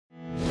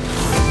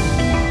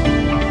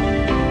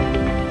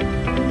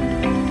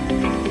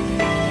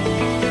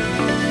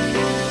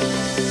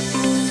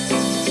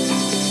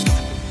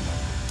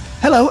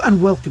Hello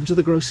and welcome to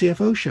the Grow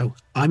CFO Show.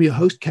 I'm your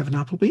host, Kevin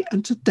Appleby,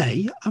 and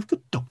today I've got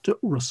Dr.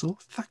 Russell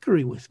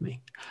Thackeray with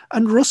me.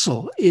 And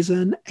Russell is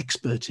an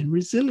expert in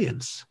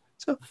resilience.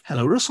 So,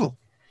 hello, Russell.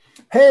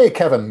 Hey,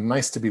 Kevin.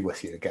 Nice to be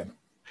with you again.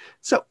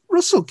 So,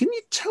 Russell, can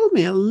you tell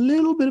me a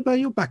little bit about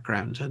your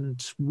background and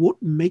what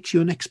makes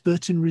you an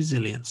expert in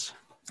resilience?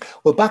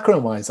 Well,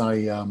 background-wise,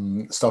 I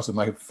started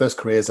my first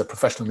career as a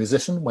professional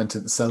musician, went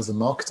into sales and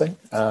marketing,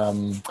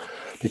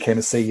 became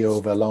a CEO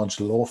of a large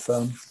law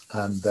firm,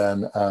 and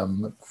then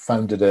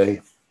founded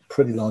a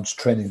pretty large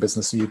training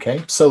business in the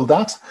UK. Sold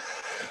that.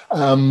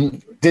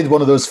 Did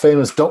one of those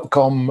famous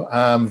 .com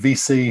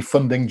VC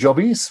funding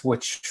jobbies,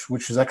 which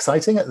was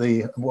exciting at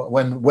the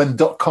when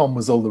 .com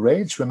was all the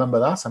rage. Remember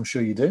that? I'm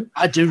sure you do.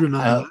 I do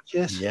remember that.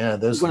 Yes. Yeah,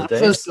 those were the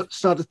days. When I first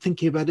started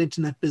thinking about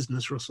internet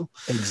business, Russell.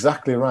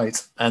 Exactly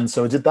right. And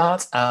so I did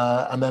that,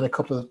 and then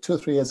 2 or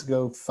 3 years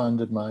ago,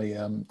 founded my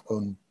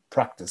own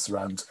practice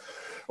around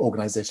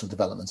organizational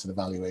development and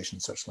evaluation,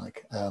 such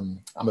like.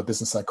 I'm a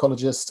business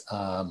psychologist,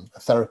 a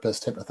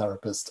therapist,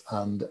 hypnotherapist,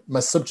 and my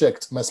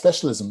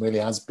specialism really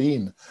has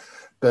been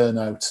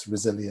burnout,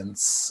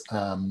 resilience,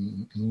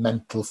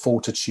 mental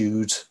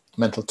fortitude,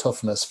 mental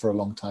toughness for a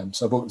long time.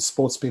 So I've worked with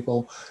sports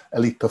people,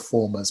 elite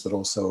performers, but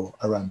also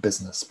around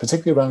business,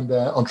 particularly around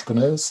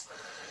entrepreneurs,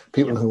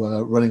 people who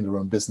are running their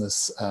own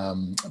business,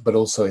 but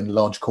also in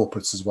large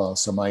corporates as well.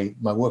 So my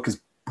work has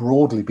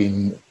broadly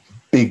been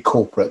big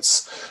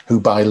corporates who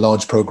buy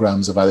large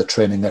programs of either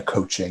training or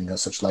coaching or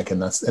such like in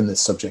this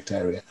subject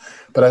area.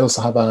 But I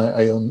also have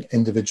a own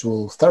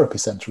individual therapy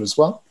center as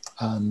well.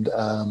 And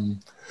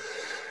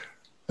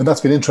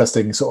that's been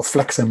interesting, sort of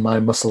flexing my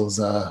muscles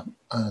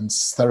and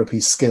therapy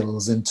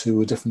skills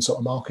into a different sort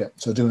of market.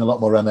 So doing a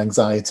lot more around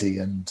anxiety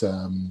and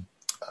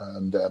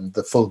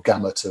the full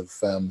gamut of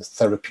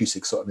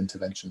therapeutic sort of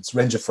interventions,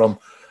 ranging from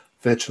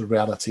virtual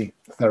reality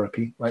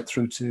therapy right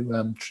through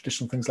to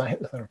traditional things like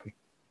hypnotherapy.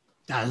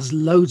 There's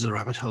loads of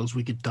rabbit holes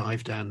we could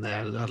dive down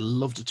there. I'd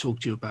love to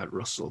talk to you about,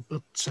 Russell,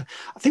 but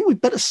I think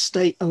we'd better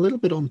stay a little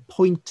bit on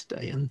point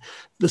today. And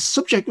the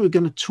subject we're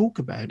going to talk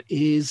about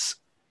is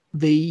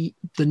the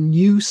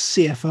new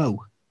CFO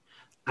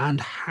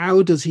and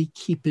how does he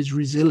keep his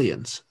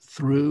resilience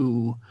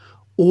through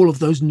all of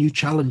those new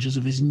challenges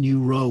of his new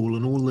role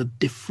and all the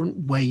different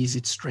ways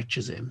it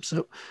stretches him.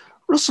 So,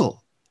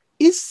 Russell,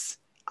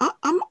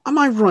 am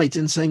I right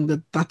in saying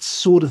that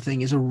sort of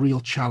thing is a real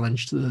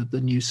challenge to the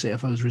new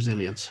CFO's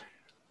resilience?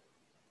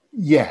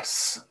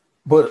 Yes,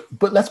 but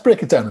let's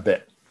break it down a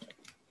bit.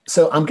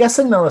 So I'm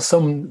guessing there are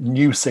some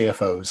new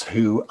CFOs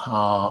who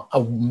are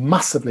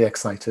massively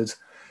excited.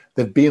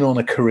 They've been on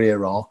a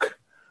career arc.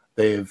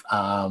 They've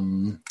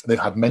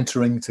had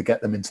mentoring to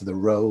get them into the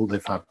role.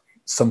 They've had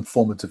some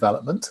form of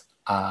development.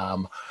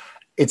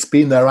 It's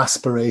been their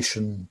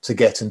aspiration to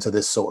get into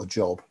this sort of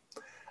job.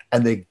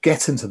 And they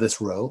get into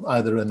this role,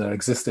 either in their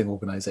existing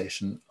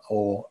organization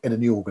or in a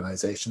new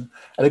organization.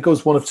 And it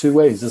goes one of two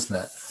ways, isn't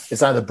it?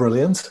 It's either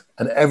brilliant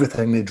and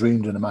everything they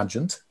dreamed and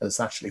imagined, and it's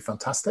actually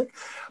fantastic,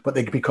 but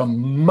they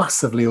become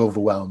massively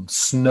overwhelmed,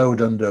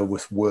 snowed under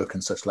with work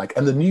and such like.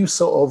 And the new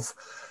sort of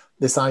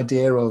this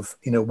idea of,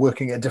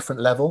 working at a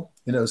different level,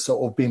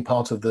 sort of being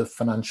part of the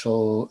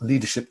financial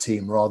leadership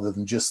team rather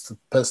than just the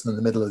person in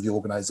the middle of the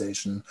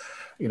organization,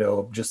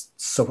 just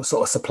sort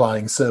of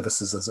supplying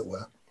services, as it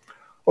were.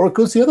 Or it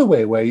goes the other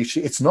way, where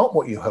it's not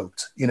what you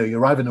hoped. You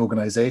arrive in an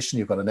organization,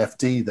 you've got an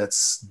FD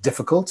that's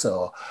difficult,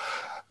 or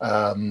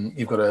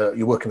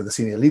you're working with a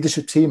senior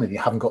leadership team and you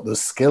haven't got those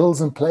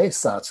skills in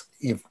place, that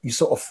you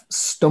sort of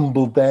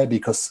stumbled there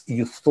because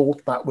you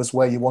thought that was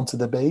where you wanted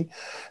to be.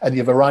 And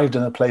you've arrived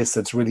in a place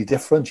that's really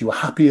different. You were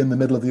happy in the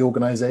middle of the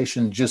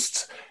organization,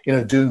 just,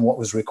 doing what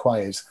was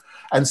required.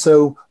 And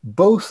so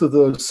both of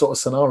those sort of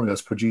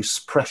scenarios produce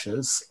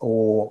pressures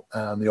or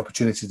the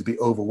opportunity to be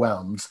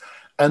overwhelmed.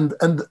 And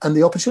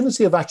the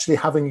opportunity of actually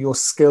having your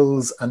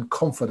skills and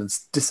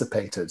confidence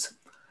dissipated.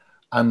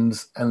 And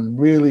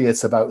really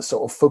it's about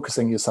sort of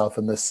focusing yourself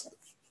on this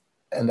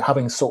and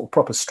having sort of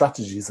proper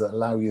strategies that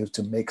allow you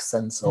to make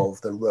sense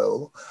of the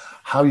role,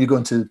 how you're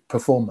going to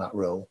perform that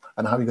role,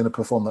 and how you're going to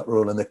perform that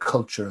role in the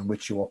culture in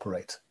which you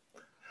operate.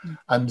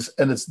 And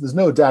there's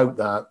no doubt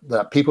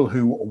that people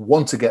who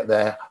want to get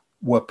there,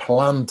 were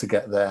planned to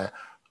get there,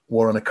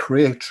 were on a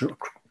career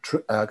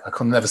I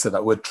can never say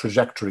that word,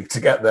 trajectory to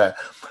get there,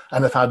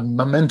 and have had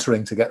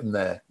mentoring to get them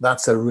there.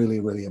 That's a really,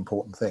 really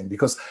important thing,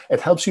 because it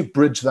helps you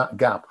bridge that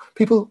gap.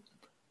 People,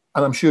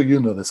 and I'm sure you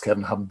know this,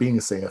 Kevin, having been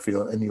a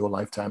CFO in your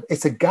lifetime,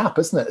 it's a gap,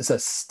 isn't it? It's a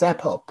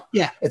step up.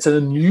 Yeah. It's an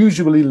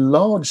unusually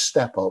large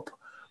step up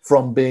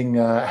from being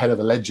head of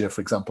a ledger,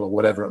 for example, or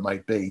whatever it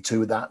might be,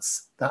 to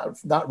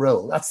that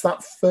role. That's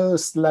that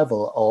first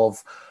level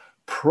of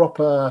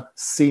proper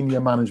senior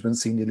management,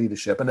 senior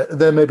leadership. And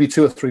there may be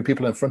 2 or 3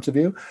 people in front of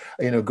you,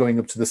 going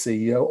up to the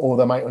CEO, or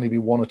there might only be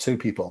 1 or 2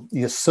 people.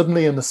 You're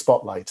suddenly in the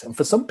spotlight. And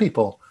for some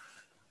people,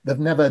 they've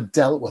never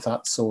dealt with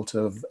that sort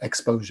of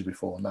exposure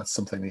before. And that's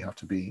something you have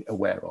to be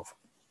aware of.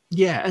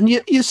 Yeah. And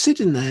you're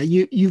sitting there,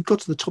 you've got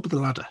to the top of the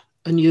ladder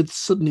and you're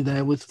suddenly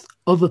there with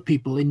other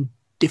people in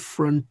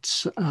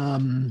different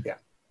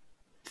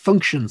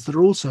functions that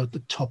are also at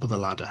the top of the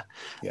ladder.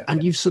 Yeah.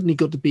 And you've suddenly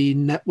got to be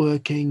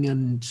networking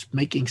and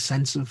making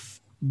sense of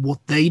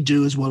what they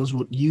do as well as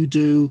what you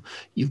do.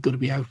 You've got to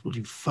be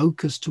outwardly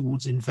focused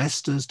towards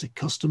investors, to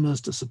customers,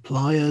 to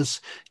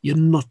suppliers. You're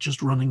not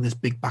just running this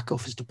big back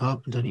office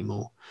department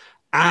anymore.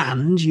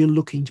 And you're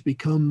looking to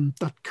become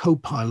that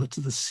co-pilot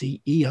to the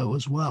CEO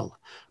as well.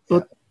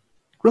 But Yeah.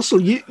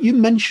 Russell, you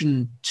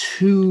mentioned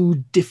two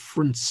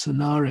different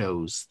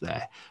scenarios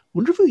there. I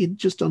wonder if we could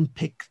just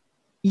unpick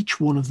each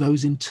one of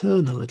those in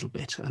turn a little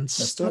bit. And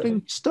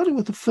starting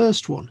with the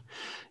first one,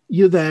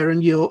 you're there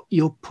and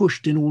you're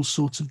pushed in all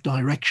sorts of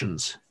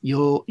directions.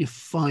 You're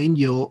fine,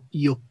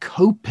 you're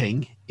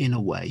coping in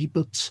a way,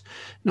 but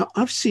now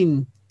I've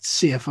seen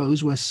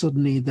CFOs where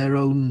suddenly their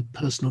own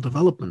personal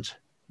development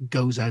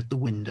goes out the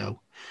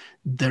window.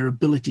 Their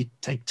ability to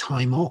take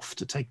time off,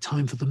 to take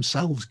time for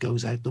themselves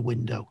goes out the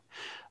window.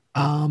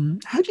 How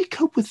do you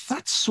cope with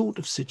that sort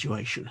of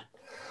situation?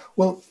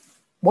 Well,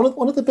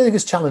 one of the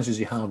biggest challenges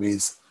you have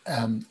is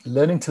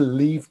learning to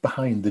leave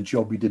behind the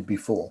job you did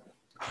before.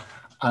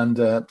 And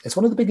it's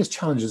one of the biggest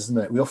challenges, isn't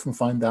it? We often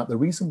find that the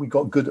reason we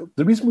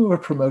were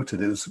promoted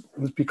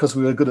was because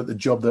we were good at the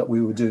job that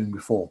we were doing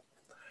before.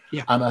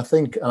 Yeah. And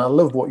I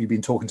love what you've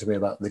been talking to me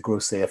about, the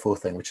growth CFO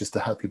thing, which is to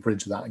help you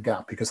bridge that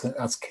gap, because I think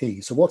that's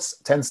key. So what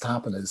tends to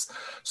happen is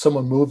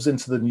someone moves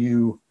into the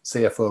new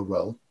CFO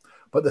role,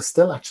 but they're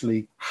still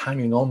actually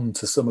hanging on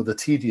to some of the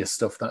tedious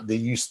stuff that they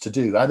used to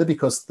do, either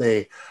because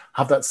they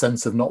have that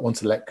sense of not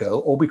wanting to let go,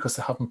 or because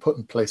they haven't put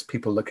in place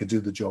people that could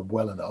do the job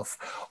well enough,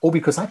 or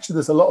because actually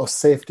there's a lot of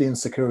safety and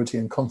security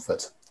and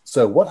comfort.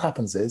 So what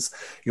happens is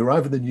you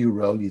arrive in the new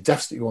role, you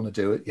desperately want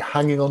to do it, you're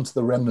hanging on to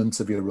the remnants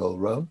of your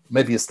old role.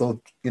 Maybe you're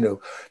still,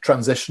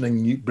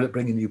 transitioning,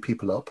 bringing new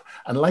people up.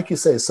 And like you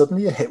say,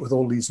 suddenly you're hit with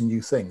all these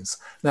new things.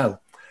 Now,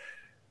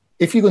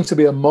 if you're going to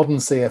be a modern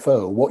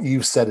CFO, what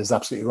you've said is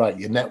absolutely right.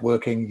 You're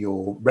networking,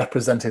 you're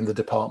representing the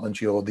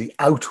department, you're the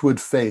outward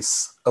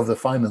face of the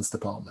finance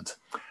department.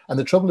 And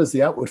the trouble is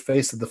the outward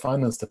face of the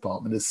finance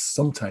department is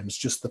sometimes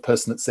just the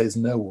person that says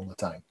no all the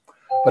time.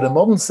 But a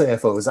modern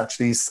CFO is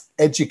actually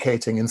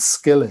educating and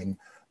skilling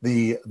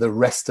the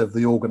rest of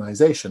the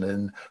organization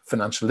in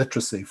financial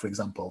literacy, for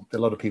example. A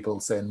lot of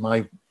people say in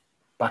my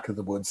back of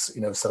the woods,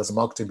 sales and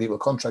marketing people,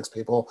 contracts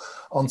people,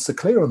 aren't so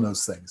clear on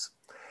those things.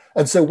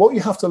 And so what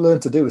you have to learn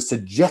to do is to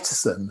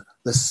jettison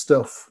the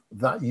stuff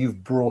that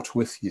you've brought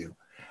with you.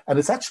 And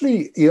it's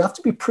actually, you have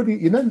to be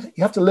you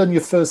have to learn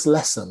your first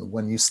lesson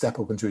when you step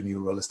up into a new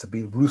role, is to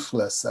be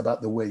ruthless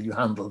about the way you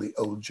handle the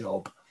old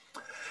job.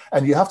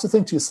 And you have to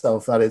think to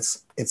yourself that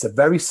it's a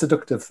very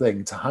seductive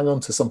thing to hang on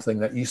to something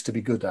that you used to be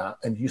good at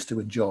and used to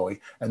enjoy.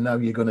 And now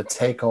you're going to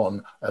take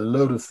on a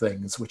load of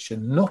things which you're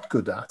not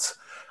good at,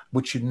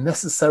 which you're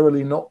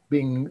necessarily not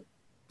being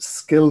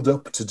skilled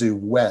up to do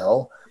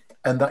well,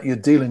 and that you're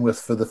dealing with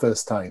for the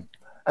first time.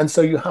 And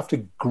so you have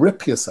to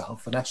grip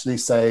yourself and actually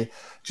say,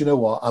 do you know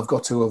what? I've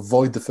got to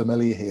avoid the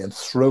familiar here and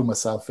throw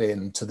myself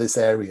into this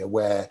area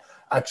where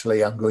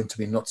actually I'm going to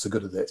be not so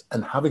good at it.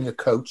 And having a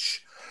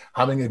coach,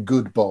 having a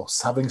good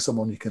boss, having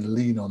someone you can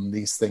lean on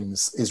these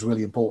things is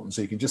really important.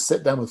 So you can just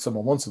sit down with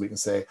someone once a week and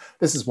say,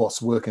 this is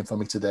what's working for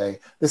me today.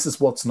 This is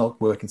what's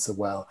not working so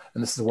well.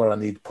 And this is where I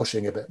need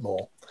pushing a bit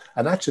more.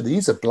 And actually,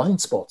 these are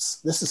blind spots.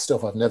 This is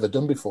stuff I've never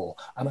done before.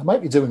 And I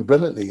might be doing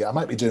brilliantly. I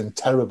might be doing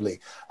terribly.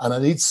 And I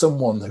need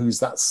someone who's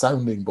that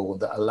sounding board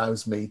that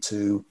allows me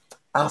to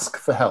ask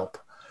for help.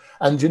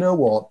 And you know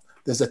what?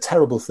 There's a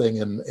terrible thing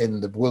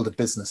in the world of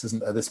business,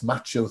 isn't there? This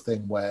macho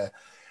thing where,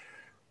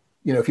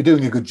 if you're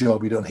doing a good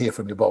job, you don't hear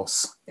from your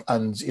boss.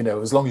 And,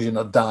 as long as you're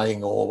not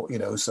dying or,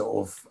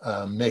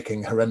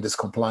 making horrendous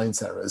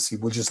compliance errors, he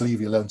will just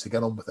leave you alone to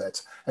get on with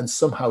it. And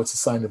somehow it's a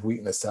sign of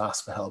weakness to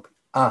ask for help.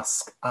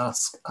 Ask,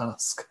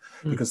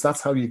 because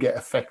that's how you get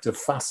effective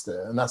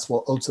faster. And that's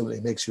what ultimately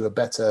makes you a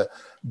better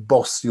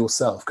boss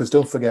yourself. Because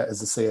don't forget,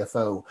 as a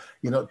CFO,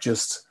 you're not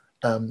just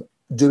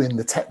doing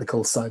the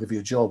technical side of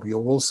your job,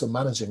 you're also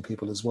managing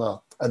people as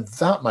well. And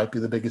that might be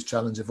the biggest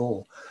challenge of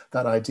all,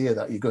 that idea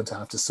that you're going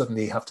to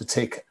suddenly have to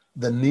take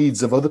the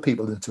needs of other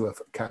people into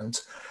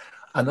account.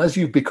 And as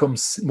you become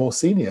more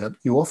senior,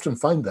 you often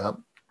find that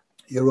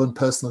your own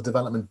personal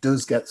development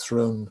does get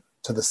thrown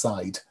to the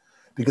side,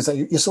 because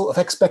you're sort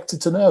of expected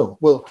to know,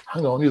 well,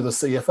 hang on, you're the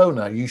CFO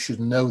now, you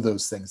should know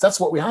those things. That's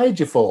what we hired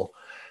you for.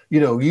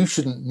 You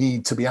shouldn't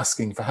need to be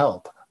asking for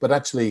help. But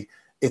actually,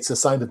 it's a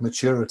sign of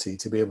maturity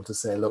to be able to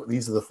say, look,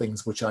 these are the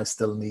things which I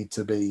still need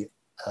to be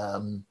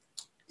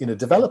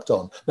developed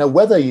on. Now,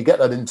 whether you get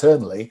that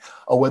internally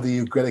or whether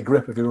you get a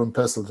grip of your own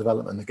personal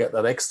development and get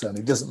that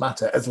externally, doesn't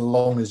matter as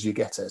long as you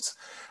get it.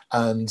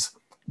 And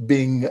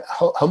being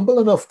humble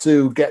enough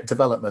to get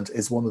development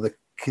is one of the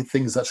key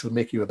things that should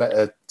make you a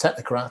better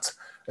technocrat,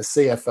 a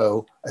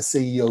CFO, a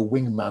CEO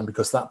wingman,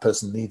 because that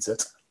person needs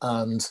it,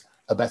 and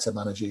a better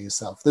manager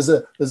yourself. There's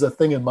a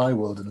thing in my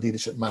world in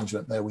leadership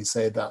management there, we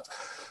say that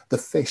the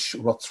fish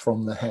rots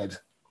from the head.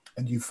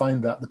 And you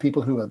find that the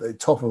people who are at the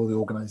top of the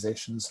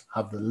organizations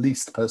have the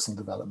least personal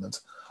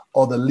development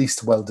or the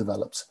least well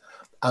developed,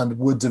 and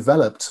were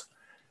developed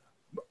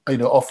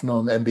often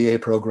on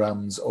MBA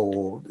programs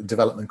or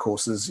development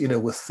courses,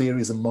 with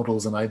theories and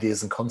models and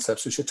ideas and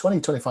concepts which are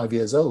 20, 25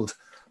 years old.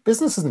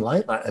 Business isn't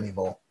like that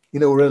anymore.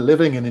 We're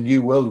living in a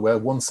new world where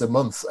once a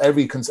month,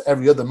 every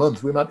other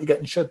month, we might be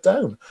getting shut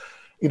down.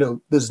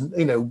 There's,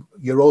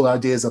 your old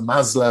ideas of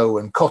Maslow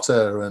and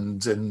Kotter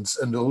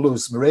and all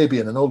those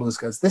Morabian and all those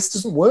guys. This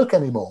doesn't work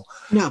anymore.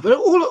 No, but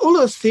all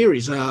those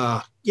theories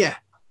are,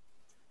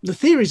 the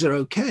theories are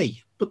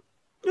okay, but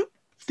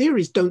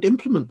theories don't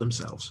implement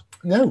themselves.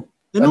 No,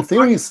 and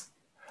theories,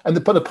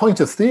 but the point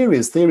of theory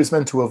is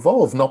meant to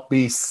evolve, not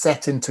be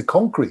set into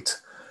concrete.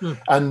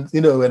 And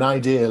an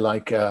idea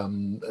like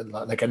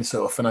any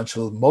sort of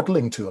financial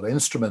modeling tool,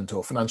 instrument,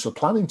 or financial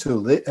planning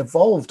tool, they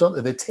evolve, don't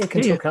they? They take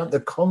into account the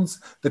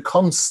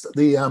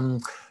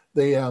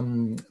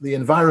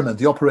environment,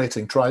 the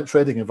operating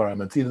trading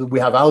environment. We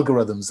have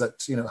algorithms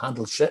that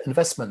handle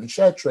investment and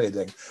share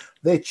trading.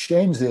 They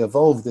change, they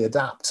evolve, they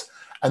adapt,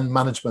 and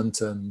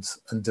management and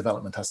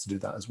development has to do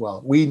that as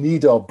well. We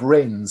need our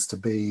brains to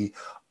be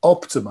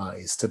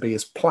optimized, to be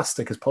as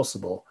plastic as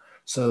possible,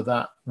 so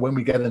that when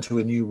we get into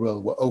a new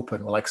role, we're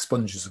open, we're like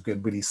sponges who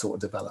can really sort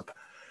of develop.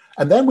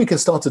 And then we can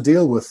start to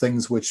deal with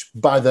things which,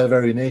 by their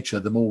very nature,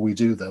 the more we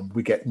do them,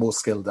 we get more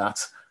skilled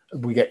at,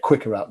 we get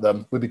quicker at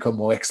them, we become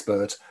more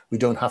expert, we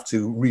don't have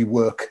to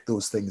rework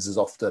those things as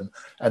often.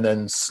 And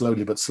then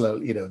slowly but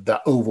slowly,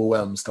 that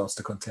overwhelm starts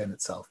to contain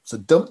itself. So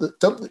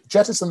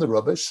jettison the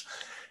rubbish,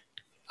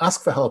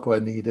 ask for help where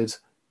needed,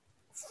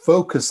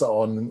 focus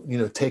on,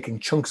 taking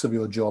chunks of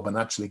your job and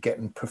actually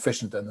getting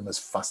proficient in them as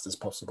fast as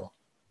possible.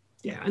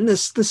 Yeah, and the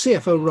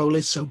CFO role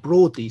is so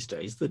broad these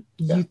days that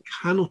you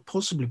cannot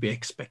possibly be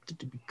expected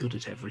to be good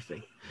at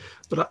everything.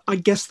 But I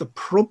guess the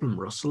problem,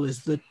 Russell,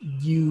 is that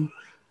you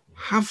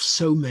have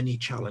so many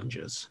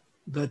challenges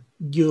that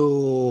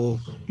you're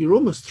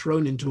almost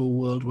thrown into a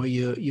world where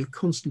you're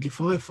constantly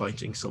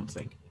firefighting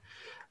something.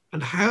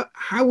 And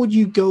how would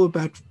you go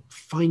about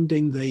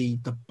finding the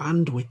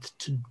bandwidth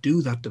to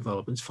do that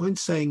development?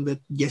 Saying that,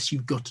 yes,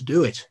 you've got to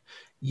do it.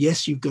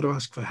 Yes, you've got to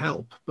ask for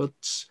help, but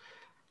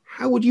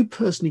how would you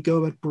personally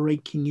go about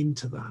breaking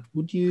into that?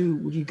 Would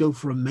you go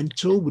for a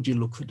mentor? Would you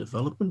look for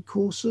development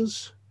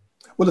courses?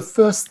 Well, the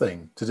first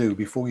thing to do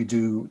before you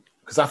do,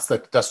 because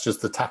that's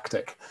just the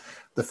tactic.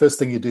 The first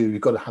thing you do, you've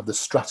got to have the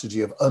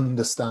strategy of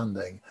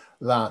understanding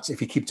that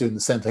if you keep doing the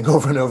same thing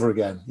over and over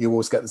again, you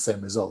always get the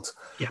same result.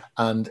 Yeah.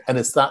 And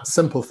it's that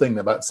simple thing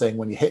about saying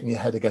when you're hitting your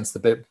head against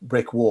the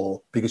brick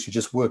wall because you're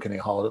just working it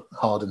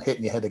hard and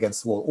hitting your head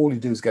against the wall, all you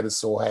do is get a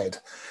sore head.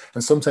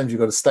 And sometimes you've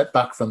got to step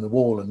back from the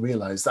wall and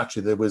realize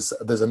actually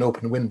there's an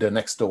open window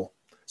next door.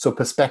 So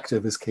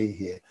perspective is key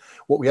here.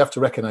 What we have to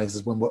recognize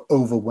is when we're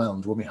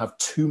overwhelmed, when we have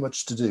too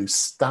much to do,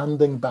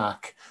 standing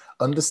back,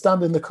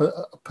 understanding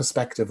the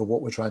perspective of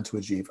what we're trying to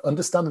achieve,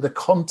 understanding the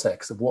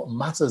context of what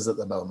matters at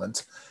the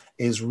moment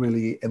is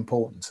really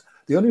important.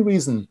 The only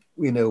reason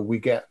we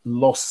get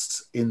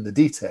lost in the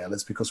detail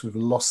is because we've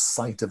lost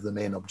sight of the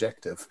main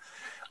objective.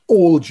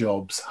 All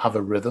jobs have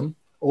a rhythm,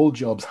 all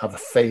jobs have a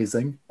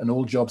phasing, and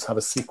all jobs have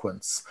a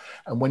sequence.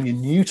 And when you're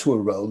new to a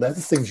role, they're the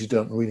things you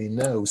don't really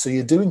know. So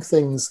you're doing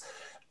things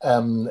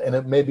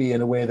maybe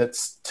in a way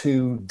that's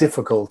too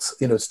difficult,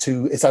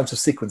 it's out of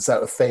sequence,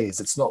 out of phase.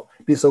 It's not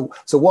so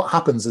what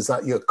happens is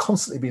that you're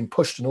constantly being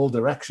pushed in all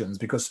directions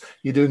because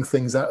you're doing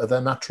things out of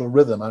their natural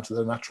rhythm, out of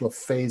their natural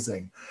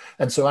phasing.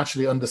 And so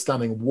actually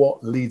understanding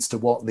what leads to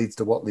what leads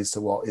to what leads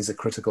to what is a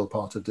critical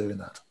part of doing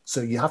that.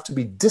 So you have to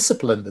be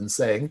disciplined in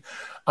saying,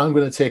 I'm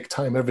going to take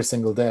time every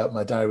single day out of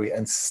my diary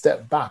and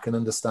step back and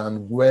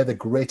understand where the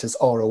greatest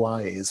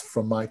ROI is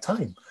from my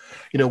time.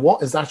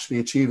 What is actually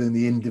achieving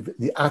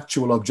the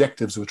actual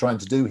objectives we're trying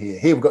to do here.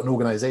 Here we've got an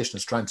organization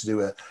that's trying to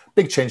do a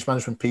big change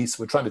management piece.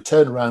 We're trying to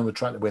turn around. We're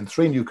trying to win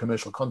 3 new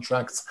commercial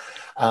contracts.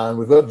 And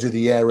we've got to do the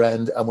year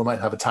end and we might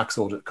have a tax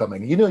audit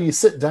coming. You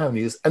sit down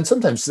and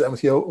sometimes you sit down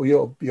with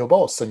your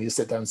boss and you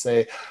sit down and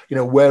say,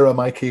 where are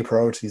my key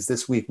priorities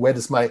this week?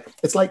 It's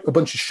like a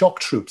bunch of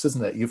shock troops,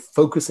 isn't it? You're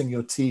focusing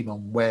your team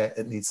on where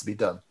it needs to be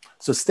done.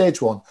 So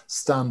stage 1,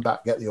 stand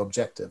back, get the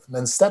objective. And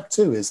then step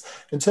 2 is,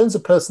 in terms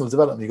of personal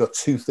development, you've got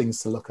 2 things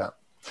to look at.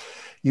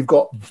 You've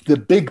got the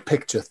big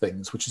picture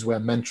things, which is where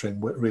mentoring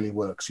really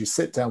works. You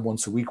sit down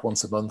once a week,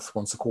 once a month,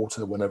 once a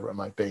quarter, whenever it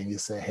might be, and you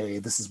say, hey,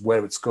 this is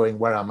where it's going.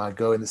 Where am I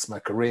going? This is my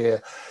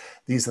career.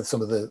 These are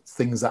some of the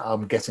things that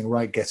I'm getting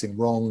right, getting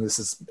wrong. This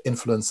is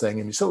influencing,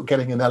 and you're sort of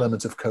getting an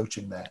element of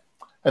coaching there.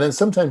 And then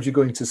sometimes you're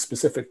going to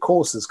specific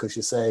courses because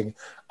you're saying,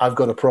 I've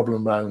got a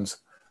problem around,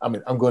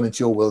 I'm going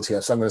into your world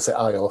here, so I'm going to say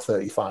IR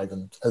 35,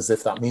 and as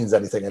if that means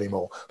anything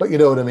anymore. But you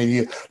know what I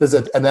mean? There's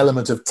an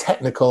element of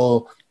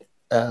technical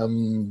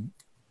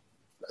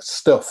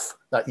stuff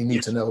that you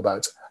need to know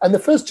about. And the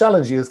first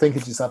challenge you're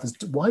thinking to yourself is,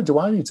 why do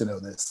I need to know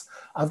this?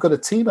 I've got a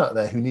team out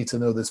there who need to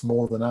know this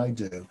more than I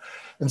do.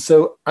 And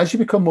so as you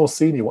become more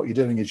senior, what you're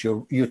doing is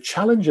you're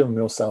challenging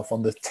yourself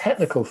on the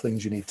technical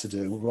things you need to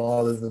do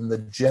rather than the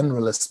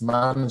generalist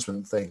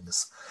management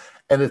things.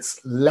 And it's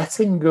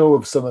letting go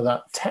of some of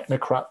that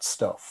technocrat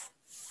stuff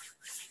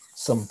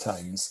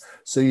sometimes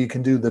so you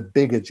can do the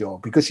bigger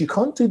job, because you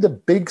can't do the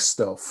big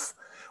stuff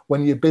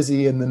when you're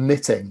busy in the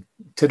knitting,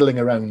 tiddling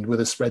around with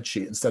a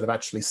spreadsheet instead of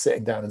actually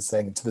sitting down and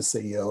saying to the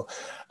CEO,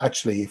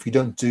 actually, if you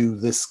don't do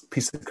this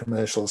piece of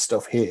commercial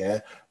stuff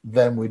here,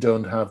 then we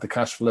don't have the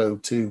cash flow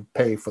to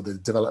pay for the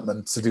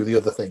development to do the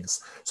other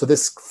things. So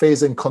this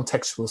phasing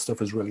contextual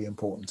stuff is really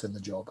important in the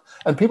job.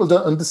 And people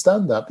don't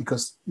understand that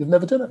because you've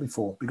never done it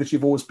before, because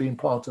you've always been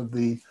part of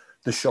the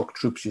shock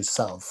troops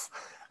yourself.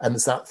 And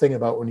it's that thing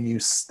about when you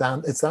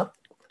stand, it's that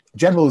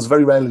generals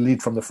very rarely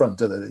lead from the front,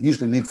 do they? They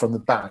usually lead from the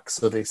back,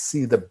 so they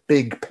see the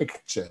big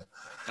picture.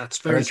 That's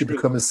very true.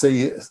 Become a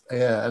CEO,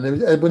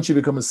 and once you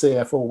become a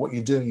CFO, what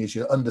you're doing is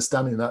you're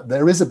understanding that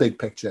there is a big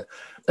picture,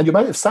 and you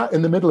might have sat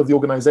in the middle of the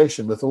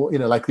organization with all,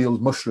 like the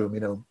old mushroom.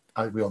 We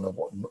all know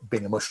what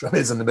being a mushroom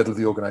is in the middle of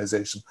the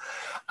organization,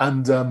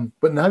 and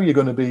but now you're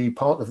going to be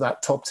part of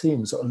that top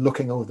team, sort of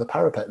looking over the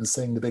parapet and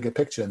seeing the bigger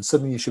picture, and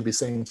suddenly you should be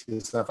saying to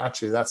yourself,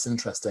 actually, that's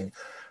interesting.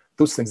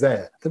 Those things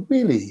they're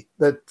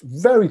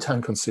very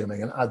time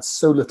consuming and add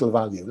so little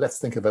value. Let's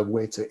think of a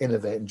way to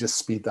innovate and just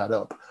speed that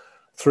up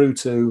through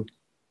to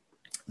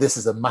this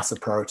is a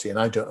massive priority and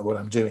I don't know what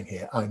I'm doing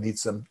here. I need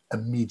some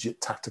immediate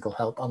tactical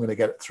help. I'm going to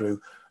get it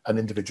through an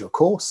individual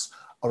course,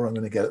 or I'm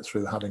going to get it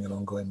through having an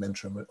ongoing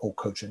mentoring or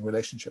coaching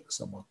relationship with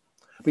someone.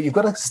 But you've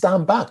got to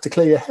stand back to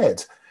clear your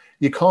head.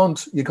 You can't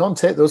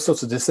take those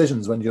sorts of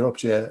decisions when you're up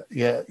to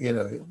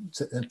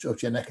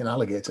your neck in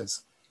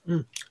alligators.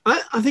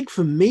 I think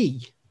for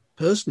me,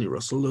 personally,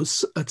 Russell,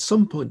 at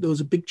some point there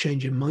was a big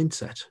change in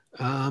mindset.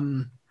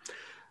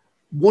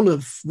 One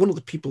of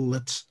the people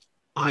that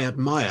I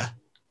admire,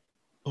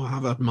 or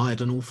have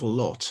admired an awful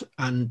lot,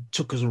 and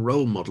took as a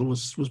role model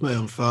was my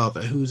own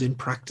father, who was in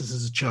practice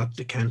as a chartered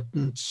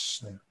accountant,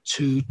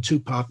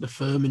 two-partner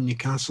firm in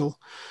Newcastle.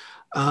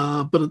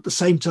 But at the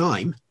same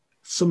time,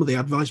 some of the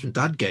advice my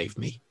dad gave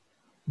me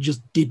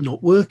just did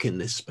not work in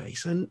this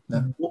space. And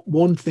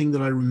one thing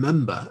that I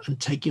remember and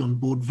taking on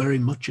board very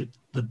much at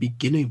the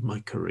beginning of my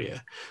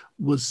career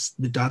was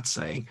the dad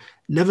saying,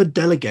 never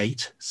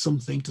delegate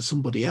something to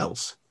somebody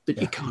else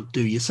that you can't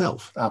do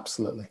yourself.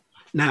 Absolutely.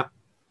 Now,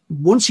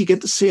 once you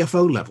get to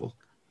CFO level,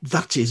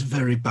 that is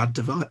very bad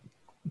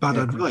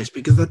advice,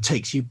 because that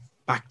takes you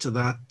back to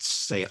that,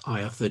 say,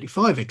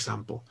 IR35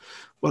 example.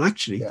 Well,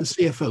 actually, the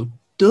CFO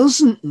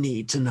doesn't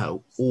need to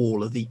know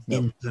all of the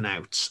ins and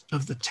outs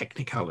of the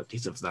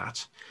technicalities of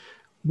that.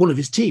 One of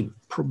his team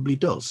probably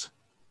does.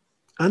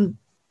 And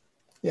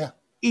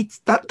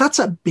that's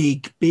a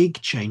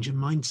big change in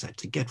mindset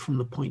to get from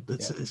the point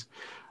that says,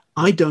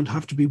 I don't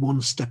have to be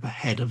one step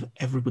ahead of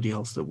everybody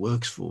else that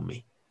works for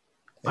me.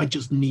 I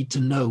just need to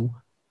know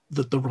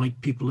that the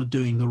right people are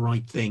doing the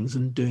right things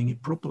and doing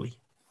it properly.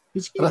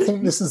 And I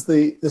think this is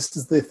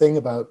the thing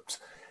about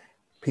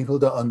people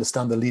don't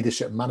understand the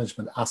leadership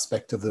management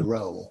aspect of the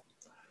role,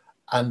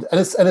 and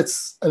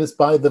it's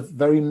by the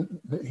very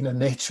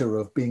nature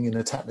of being in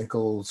a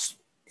technical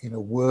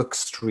work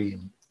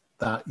stream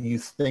that you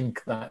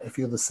think that if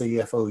you're the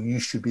CFO, you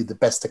should be the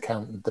best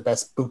accountant, the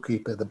best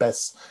bookkeeper, the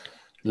best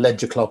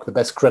ledger clerk, the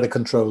best credit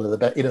controller, the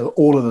best,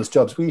 all of those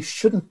jobs. But you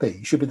shouldn't be.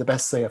 You should be the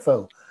best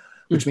CFO,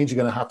 which means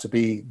you're going to have to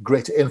be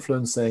great at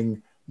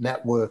influencing,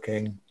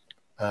 networking,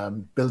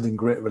 building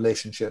great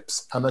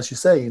relationships. And as you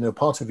say,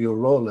 part of your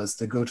role is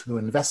to go to the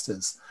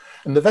investors,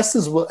 and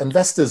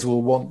investors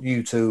will want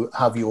you to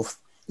have your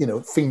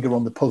finger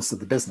on the pulse of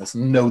the business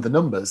and know the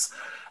numbers,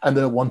 and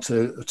they'll want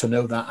to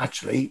know that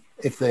actually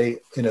if they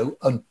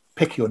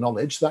unpick your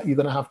knowledge, that you're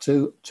going to have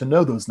to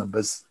know those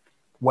numbers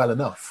well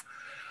enough.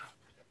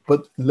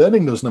 But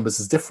learning those numbers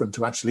is different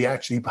to actually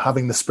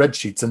having the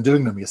spreadsheets and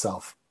doing them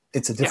yourself.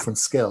 It's a different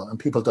skill, and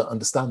people don't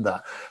understand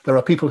that. There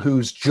are people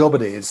whose job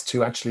it is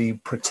to actually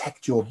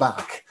protect your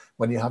back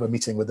when you have a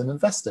meeting with an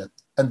investor.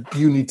 And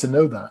you need to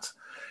know that,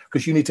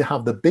 because you need to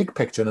have the big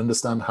picture and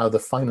understand how the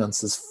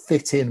finances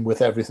fit in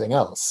with everything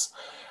else.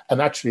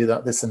 And actually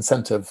that this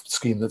incentive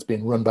scheme that's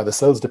being run by the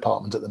sales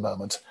department at the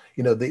moment,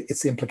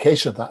 it's the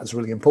implication of that is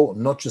really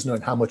important, not just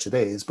knowing how much it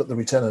is, but the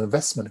return on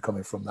investment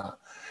coming from that.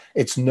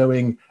 It's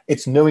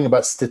knowing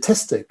about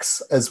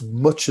statistics as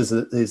much as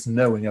it is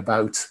knowing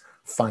about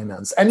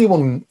finance.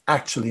 Anyone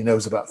actually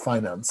knows about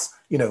finance.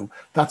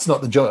 That's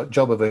not the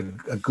job of a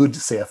good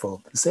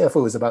CFO. The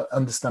CFO is about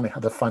understanding how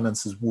the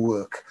finances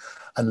work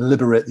and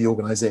liberate the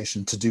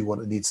organization to do what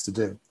it needs to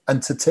do,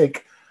 and to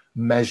take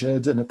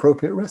measured and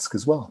appropriate risk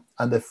as well.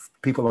 And if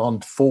people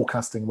aren't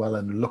forecasting well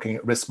and looking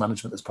at risk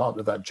management as part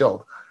of that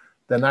job,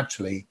 then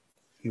actually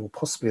you're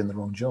possibly in the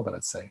wrong job,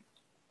 I'd say.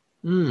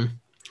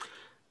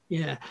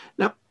 Yeah.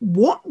 Now,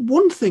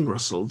 one thing,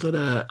 Russell, that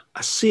a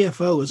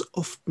CFO has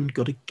often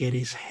got to get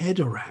his head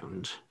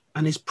around,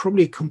 and is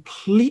probably a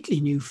completely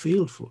new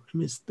field for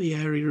him, is the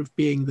area of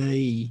being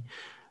the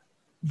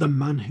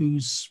man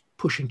who's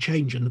pushing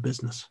change in the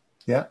business.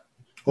 Yeah.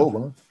 Oh,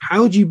 well.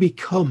 How do you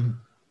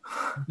become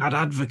that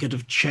advocate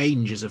of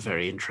change is a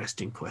very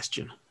interesting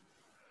question.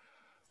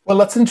 Well,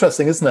 that's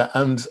interesting, isn't it?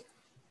 And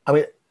I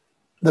mean,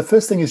 the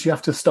first thing is you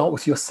have to start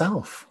with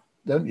yourself,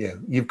 don't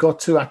you? You've got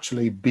to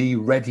actually be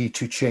ready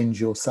to change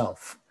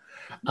yourself.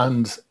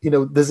 And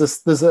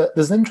there's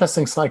an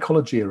interesting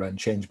psychology around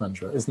change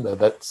management, isn't there?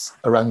 That's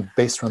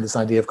based around this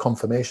idea of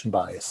confirmation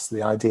bias,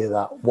 the idea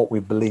that what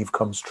we believe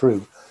comes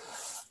true.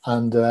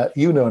 And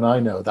and I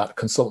know that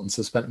consultants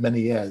have spent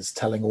many years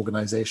telling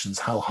organizations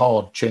how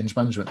hard change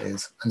management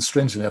is. And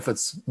strangely enough,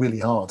 it's really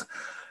hard.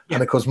 Yeah.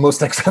 And of course,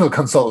 most external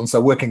consultants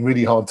are working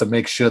really hard to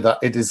make sure that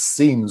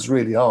seems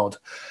really hard.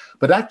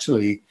 But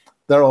actually,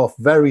 there are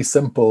very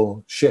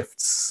simple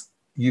shifts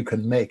you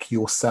can make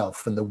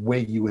yourself, and the way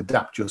you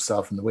adapt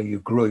yourself, and the way you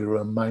grow your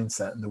own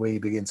mindset, and the way you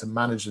begin to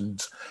manage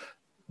and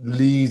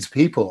lead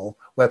people,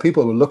 where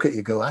people will look at you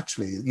and go,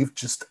 actually, you've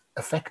just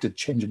affected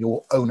change in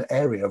your own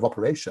area of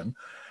operation.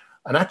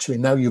 And actually,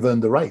 now you've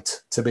earned the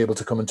right to be able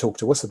to come and talk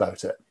to us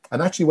about it.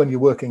 And actually, when you're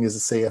working as a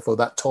CFO,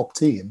 that top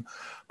team,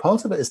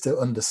 part of it is to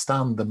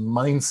understand the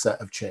mindset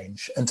of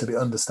change and to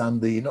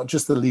understand not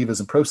just the levers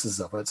and processes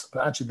of it,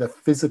 but actually the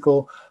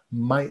physical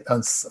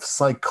and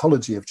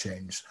psychology of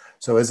change.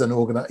 So as an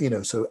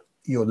so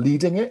you're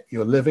leading it,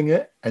 you're living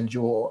it, and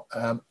you're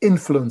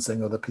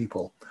influencing other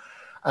people.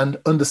 And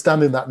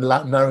understanding that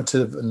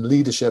narrative and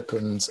leadership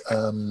and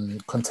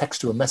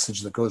contextual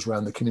message that goes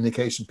around the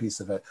communication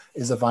piece of it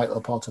is a vital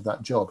part of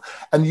that job.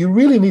 And you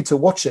really need to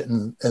watch it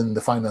in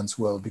the finance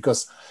world,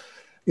 because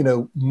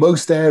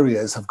most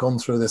areas have gone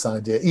through this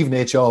idea. Even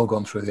HR have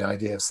gone through the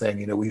idea of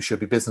saying, we should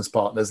be business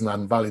partners and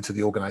add value to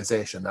the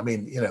organization. I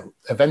mean,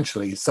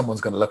 eventually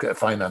someone's going to look at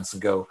finance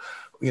and go,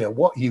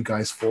 what are you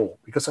guys for?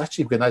 Because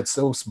actually, you can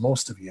outsource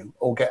most of you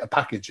or get a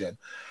package in.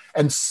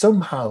 And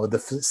somehow the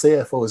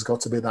CFO has got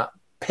to be that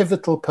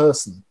pivotal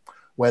person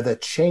where they're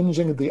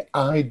changing the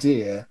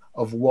idea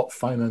of what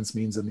finance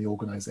means in the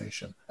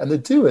organization. And they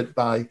do it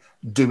by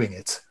doing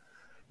it.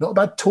 Not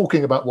about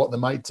talking about what they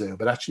might do,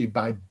 but actually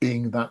by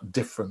being that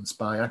difference,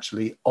 by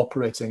actually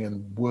operating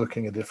and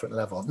working at a different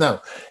level.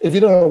 Now, if you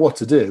don't know what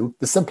to do,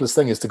 the simplest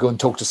thing is to go and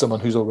talk to someone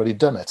who's already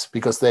done it,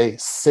 because they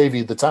save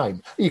you the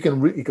time. You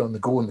can go on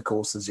the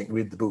courses, you can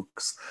read the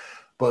books,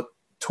 but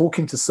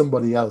talking to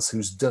somebody else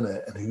who's done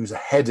it and who's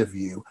ahead of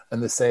you,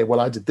 and they say, well,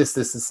 I did this,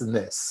 this, this, and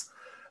this.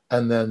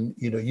 And then,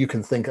 you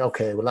can think,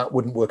 okay, well, that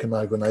wouldn't work in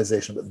my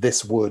organization, but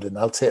this would, and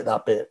I'll take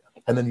that bit.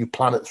 And then you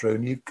plan it through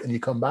and you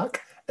come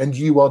back. And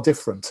you are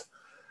different.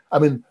 I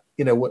mean,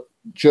 what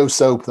Joe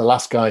Soap, the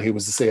last guy who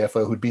was the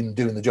CFO, who'd been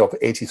doing the job for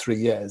 83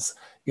 years,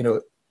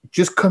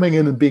 just coming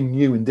in and being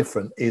new and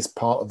different is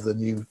part of the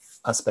new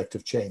aspect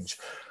of change.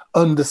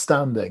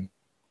 Understanding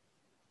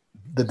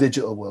the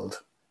digital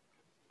world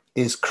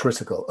is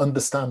critical.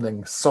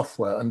 Understanding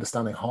software,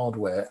 understanding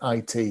hardware,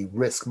 IT,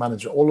 risk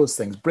management, all those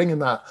things, bringing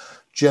that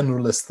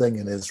generalist thing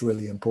in is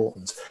really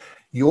important.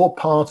 You're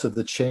part of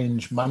the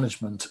change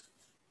management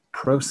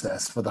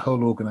process for the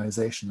whole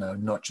organization now,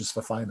 not just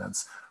for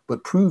finance,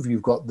 but prove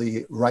you've got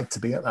the right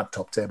to be at that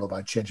top table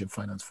by changing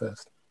finance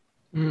first.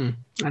 And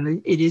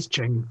it is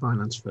changing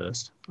finance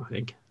first, I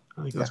think.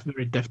 That's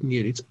very definitely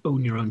it. It's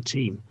own your own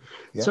team.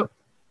 Yeah. So,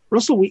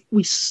 Russell,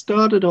 we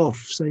started off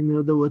saying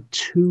that there were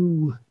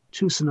two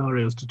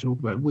scenarios to talk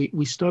about.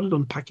 We started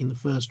unpacking the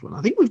first one.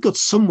 I think we've got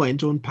some way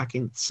into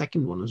unpacking the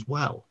second one as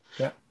well.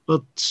 Yeah.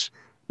 But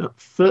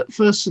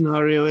first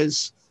scenario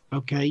is,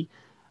 okay,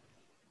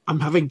 I'm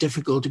having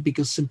difficulty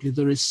because simply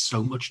there is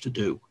so much to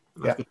do.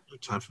 And I've got no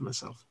time for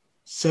myself.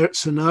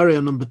 Scenario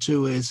number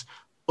two is,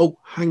 oh,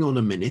 hang on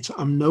a minute.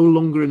 I'm no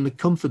longer in the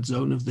comfort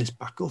zone of this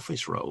back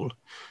office role.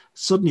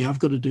 Suddenly I've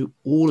got to do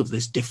all of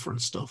this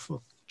different stuff.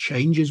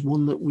 Change is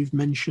one that we've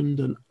mentioned,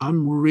 and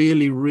I'm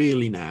really,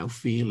 really now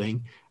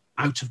feeling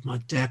out of my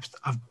depth.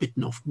 I've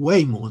bitten off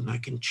way more than I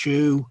can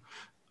chew.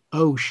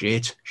 Oh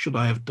shit, should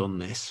I have done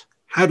this?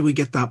 How do we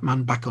get that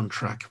man back on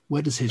track?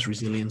 Where does his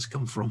resilience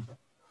come from?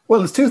 Well,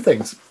 there's two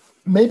things.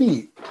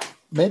 Maybe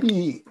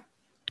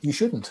you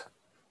shouldn't.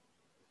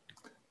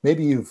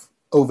 Maybe you've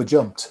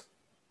overjumped.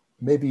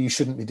 Maybe you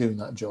shouldn't be doing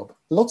that job.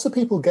 Lots of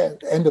people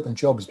end up in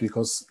jobs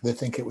because they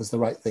think it was the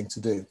right thing to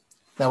do.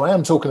 Now, I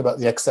am talking about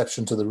the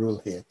exception to the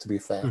rule here, to be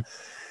fair.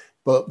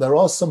 But there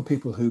are some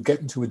people who get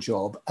into a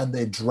job and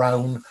they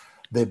drown,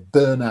 they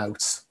burn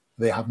out,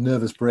 they have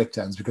nervous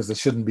breakdowns because they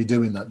shouldn't be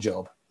doing that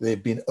job.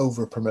 They've been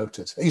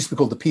over-promoted. It used to be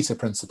called the Peter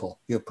Principle.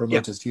 You're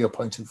promoted to your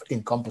point of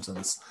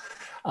incompetence.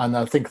 And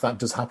I think that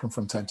does happen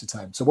from time to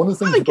time. So one of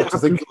the things you've got to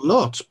think a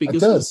lot,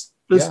 because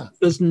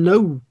there's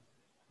no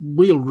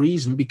real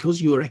reason,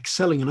 because you are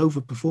excelling and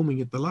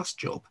overperforming at the last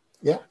job,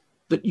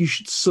 that you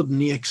should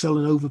suddenly excel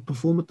and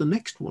overperform at the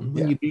next one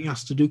when you're being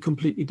asked to do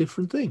completely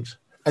different things.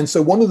 And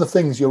so one of the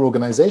things your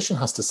organization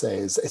has to say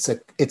is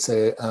it's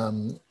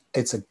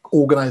a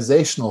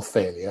organizational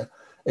failure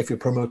if you're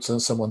promoting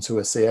someone to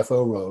a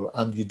CFO role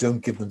and you don't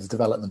give them the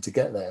development to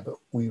get there, but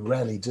we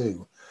rarely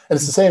do. And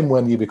it's the same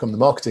when you become the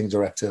marketing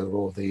director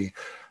or the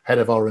head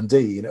of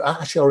R&D.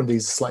 Actually R&D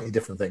is a slightly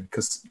different thing,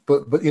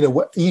 but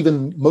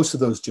even most of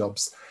those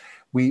jobs,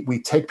 we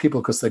take people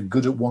because they're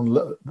good at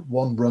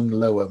one rung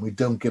lower, and we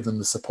don't give them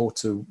the support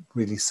to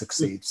really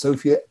succeed. So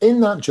if you're in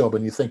that job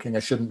and you're thinking I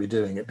shouldn't be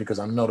doing it because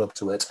I'm not up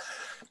to it,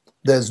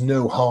 there's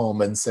no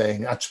harm in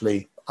saying,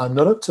 actually, I'm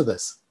not up to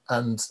this.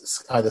 and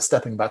either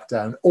stepping back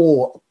down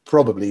or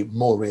probably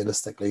more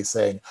realistically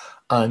saying,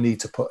 I need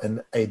to put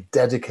in a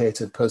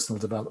dedicated personal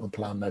development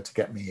plan now to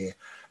get me here.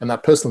 And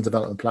that personal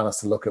development plan has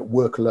to look at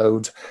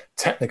workload,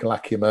 technical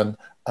acumen,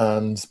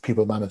 and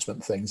people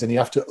management things. And you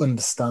have to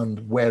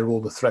understand where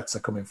all the threats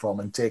are coming from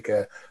and take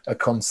a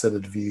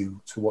considered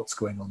view to what's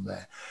going on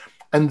there.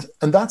 And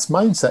that's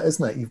mindset,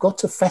 isn't it? You've got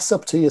to fess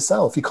up to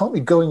yourself. You can't be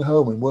going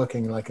home and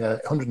working like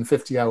a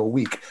 150-hour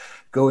week,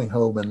 going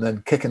home and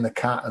then kicking the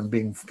cat and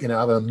being,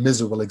 having a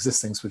miserable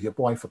existence with your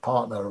wife or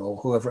partner or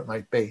whoever it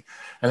might be,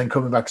 and then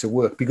coming back to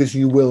work, because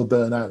you will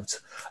burn out.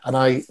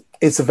 And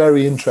it's a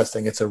very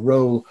interesting, it's a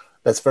role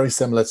that's very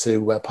similar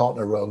to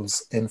partner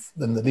roles in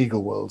the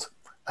legal world.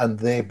 And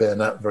they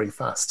burn out very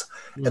fast.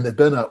 Mm. And they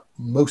burn out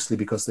mostly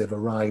because they've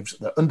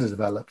arrived, they're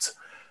underdeveloped,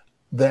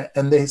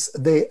 and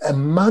they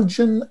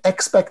imagine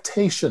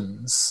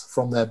expectations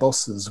from their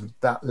bosses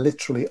that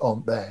literally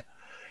aren't there.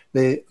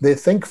 They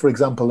think, for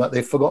example, that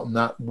they've forgotten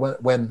that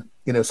when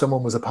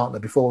someone was a partner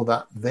before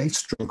that, they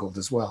struggled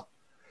as well.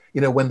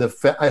 When the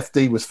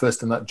FD was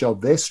first in that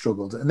job, they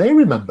struggled, and they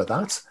remember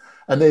that.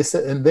 And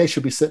they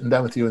should be sitting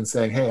down with you and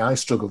saying, hey, I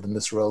struggled in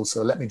this role,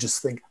 so let me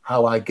just think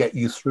how I get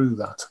you through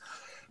that.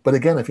 But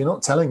again, if you're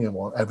not telling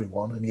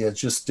everyone and you're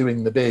just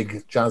doing the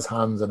big jazz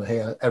hands and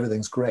hey,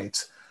 everything's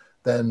great,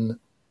 then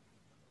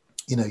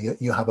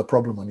you have a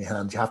problem on your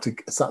hand. You have to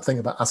start thinking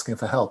about asking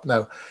for help.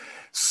 Now,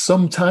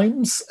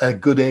 sometimes a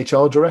good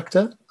HR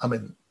director, I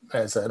mean,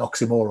 there's an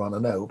oxymoron, I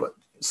know, but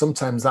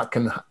sometimes that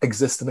can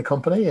exist in a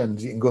company and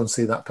you can go and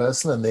see that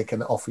person and they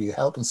can offer you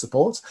help and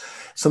support.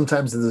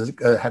 Sometimes there's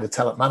a head of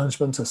talent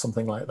management or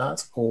something like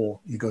that,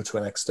 or you go to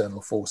an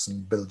external force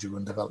and build your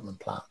own development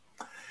plan.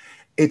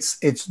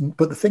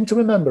 But the thing to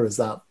remember is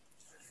that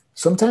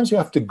sometimes you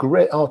have to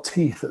grit our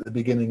teeth at the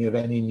beginning of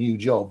any new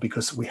job,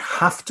 because we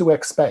have to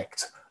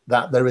expect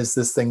that there is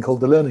this thing called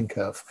the learning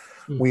curve.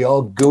 Mm. We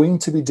are going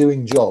to be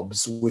doing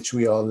jobs which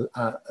we're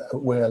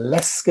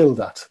less skilled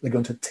at. They're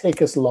going to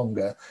take us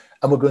longer,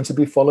 and we're going to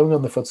be following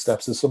on the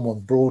footsteps of someone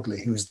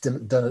broadly who's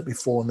done it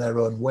before in their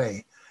own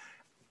way,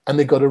 and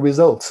they got a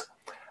result.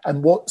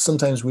 And what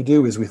sometimes we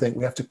do is we think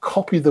we have to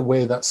copy the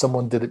way that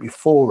someone did it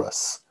before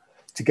us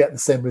to get the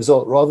same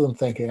result, rather than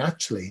thinking,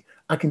 actually,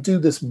 I can do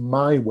this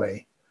my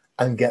way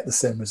and get the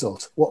same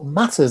result. What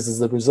matters is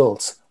the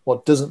result.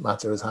 What doesn't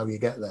matter is how you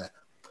get there.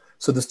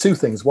 So there's two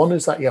things. One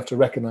is that you have to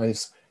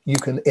recognize you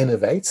can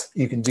innovate.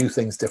 You can do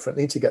things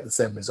differently to get the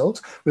same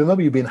result.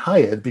 Remember, you've been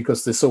hired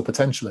because there's so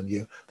potential in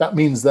you. That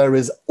means there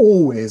is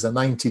always a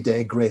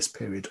 90-day grace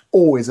period,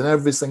 always in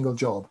every single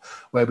job,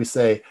 where we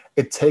say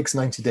it takes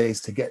 90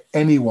 days to get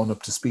anyone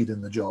up to speed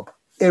in the job,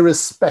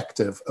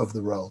 irrespective of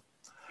the role.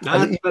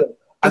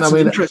 That's an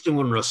interesting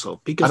one, Russell.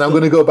 Because I'm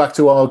going to go back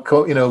to our,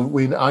 I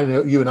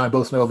know you and I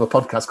both know of a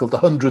podcast called the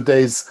 100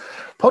 Days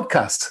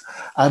Podcast,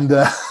 and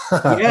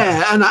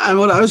and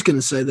what I was going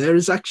to say there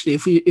is actually,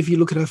 if you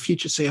look at our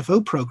future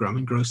CFO program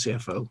in Grow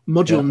CFO,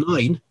 Module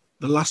 9,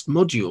 the last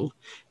module,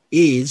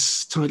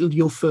 is titled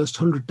 "Your First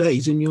 100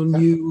 Days in Your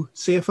New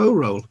CFO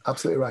Role."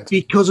 Absolutely right.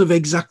 Because of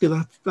exactly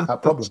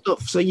that problem.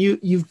 Stuff. So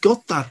you've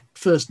got that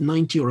first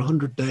 90 or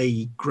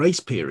 100-day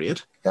grace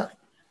period. Yeah.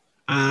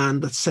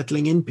 And that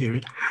settling in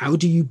period. How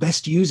do you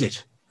best use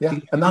it? Yeah,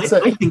 and I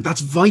think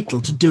that's vital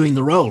to doing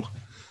the role.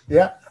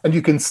 Yeah, and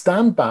you can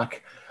stand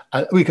back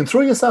and you can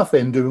throw yourself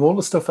in doing all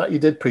the stuff that you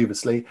did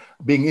previously,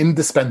 being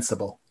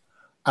indispensable,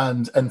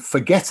 and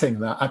forgetting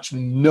that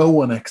actually no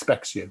one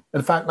expects you.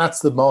 In fact, that's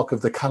the mark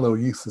of the callow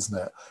youth, isn't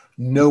it?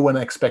 No one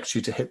expects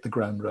you to hit the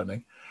ground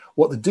running.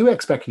 What they do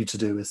expect you to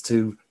do is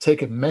to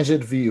take a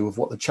measured view of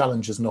what the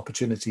challenges and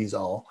opportunities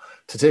are,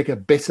 to take a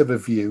bit of a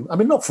view. I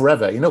mean, not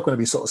forever. You're not going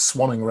to be sort of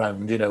swanning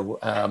around,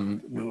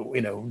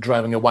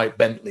 driving a white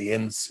Bentley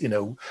and,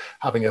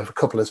 having a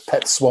couple of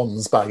pet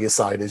swans by your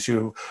side as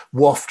you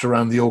waft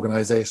around the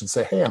organization,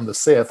 say, hey, I'm the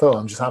CFO.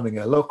 I'm just having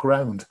a look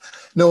around.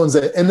 No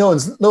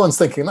one's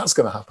thinking that's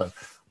going to happen.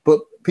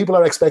 But people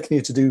are expecting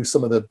you to do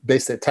some of the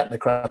basic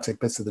technocratic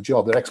bits of the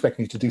job. They're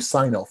expecting you to do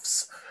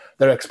sign-offs.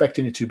 They're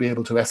expecting you to be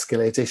able to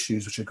escalate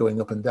issues which are going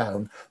up and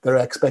down. They're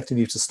expecting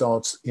you to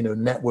start,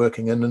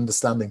 networking and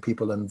understanding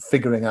people and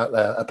figuring out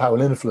a power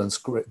and influence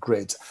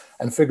grid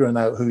and figuring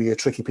out who your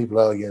tricky people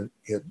are, your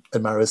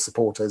admirers,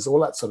 supporters,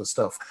 all that sort of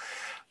stuff.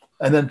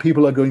 And then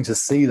people are going to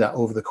see that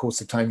over the course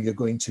of time, you're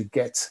going to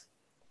get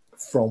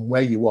from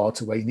where you are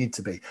to where you need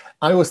to be.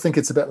 I always think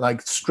it's a bit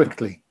like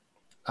Strictly.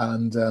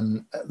 And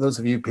those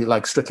of you who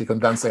like Strictly Come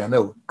Dancing, I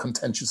know,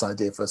 contentious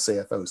idea for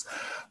CFOs.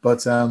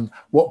 But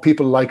what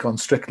people like on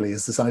Strictly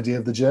is this idea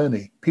of the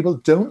journey. People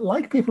don't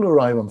like people who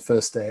arrive on the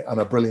first day and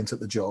are brilliant at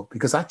the job,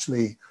 because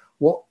actually,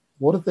 what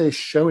are they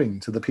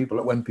showing to the people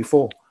that went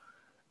before?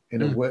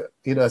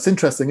 It's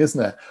interesting,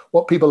 isn't it?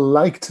 What people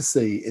like to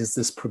see is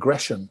this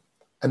progression,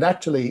 and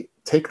actually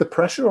take the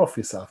pressure off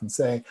yourself and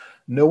say,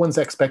 no one's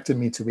expecting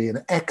me to be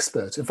an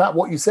expert. In fact,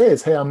 what you say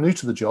is, hey, I'm new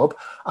to the job.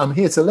 I'm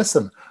here to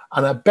listen.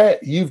 And I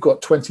bet you've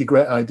got 20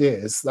 great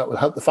ideas that will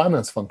help the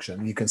finance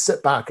function. You can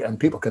sit back and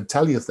people can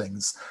tell you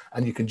things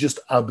and you can just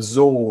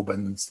absorb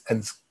and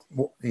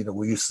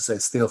we used to say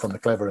steal from the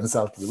clever and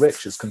sell to the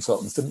rich as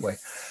consultants, didn't we?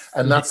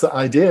 And that's the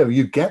idea.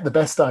 You get the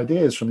best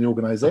ideas from the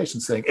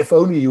organization saying, if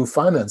only you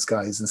finance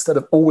guys, instead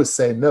of always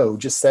saying no,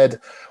 just said,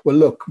 well,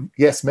 look,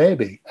 yes,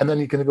 maybe. And then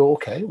you can go,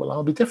 okay, well,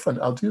 I'll be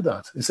different. I'll do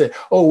that. You say,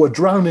 oh, we're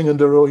drowning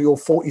under your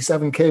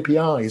 47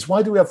 KPIs.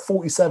 Why do we have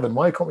 47?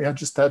 Why can't we have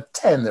just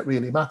 10 that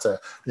really matter?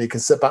 And you can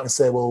sit back and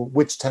say, well,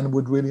 which 10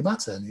 would really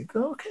matter? And you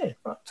go, okay,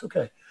 right,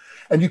 okay.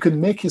 And you can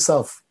make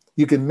yourself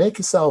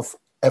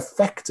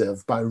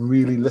effective by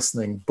really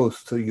listening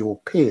both to your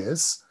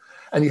peers,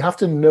 and you have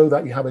to know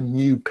that you have a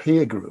new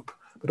peer group,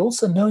 but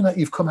also knowing that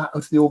you've come out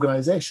of the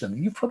organization.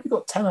 You've probably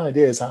got 10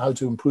 ideas on how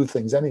to improve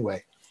things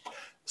anyway.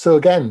 So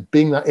again,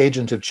 being that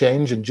agent of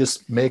change and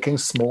just making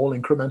small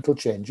incremental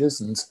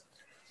changes and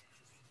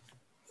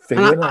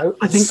figuring it out,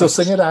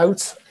 sussing it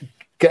out,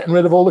 getting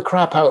rid of all the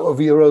crap out of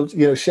your own,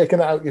 shaking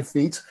it out your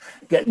feet,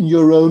 getting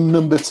your own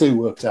number 2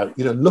 worked out.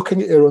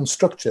 Looking at your own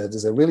structure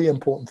is a really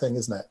important thing,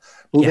 isn't it?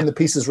 Moving the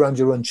pieces around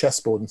your own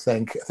chessboard and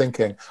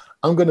thinking,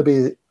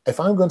 if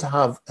I'm going to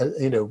have,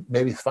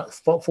 maybe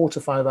 4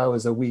 to 5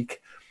 hours a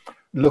week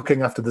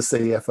looking after the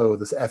CFO,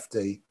 this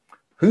FD,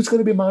 who's going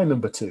to be my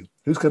number 2?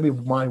 Who's going to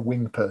be my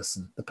wing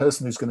person? The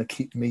person who's going to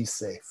keep me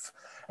safe.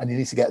 And you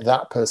need to get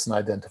that person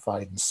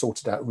identified and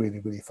sorted out really,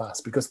 really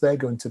fast, because they're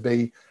going to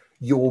be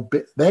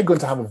they're going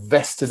to have a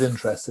vested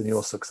interest in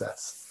your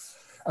success.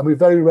 And we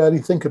very rarely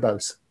think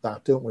about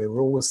that, don't we?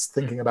 We're always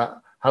thinking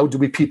about how do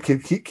we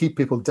keep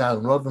people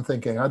down, rather than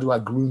thinking, how do I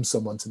groom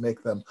someone to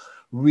make them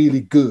really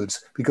good?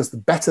 Because the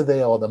better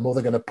they are, the more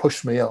they're going to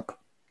push me up,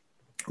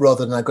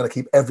 rather than I've got to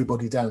keep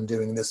everybody down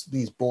doing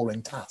these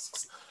boring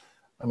tasks.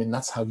 I mean,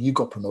 that's how you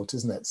got promoted,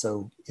 isn't it?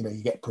 So,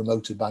 you get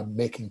promoted by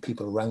making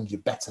people around you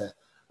better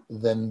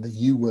than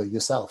you were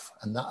yourself.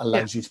 And that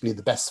allows you to be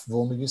the best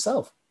form of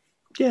yourself.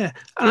 Yeah,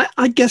 and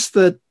I guess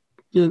that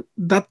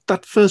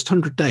that first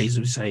 100 days, as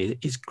we say,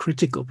 is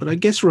critical. But I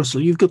guess,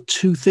 Russell, you've got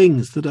 2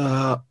 things that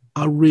are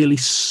really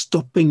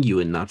stopping you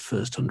in that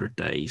first 100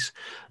 days.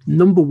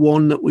 Number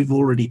 1 that we've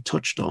already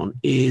touched on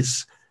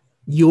is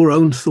your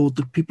own thought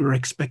that people are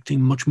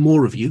expecting much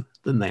more of you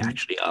than they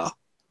actually are,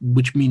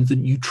 which means that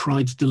you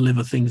try to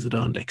deliver things that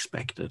aren't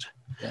expected.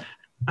 Yeah.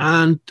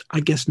 And I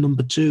guess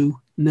number 2,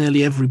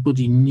 nearly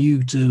everybody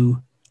new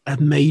to a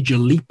major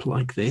leap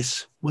like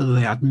this, whether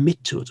they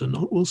admit to it or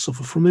not, will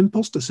suffer from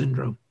imposter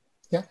syndrome.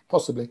 Yeah,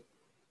 possibly.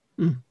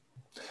 And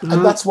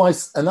that's why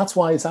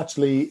it's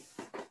actually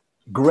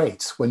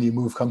great when you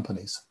move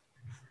companies,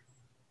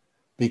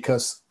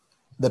 because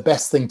the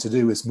best thing to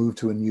do is move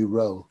to a new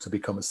role to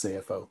become a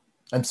CFO.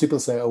 And people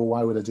say, oh,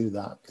 why would I do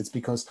that? It's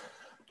because,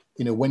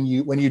 when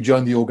you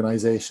joined the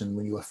organization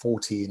when you were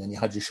 14 and you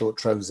had your short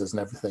trousers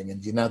and everything,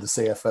 and you're now the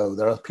CFO,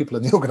 there are people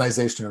in the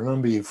organization who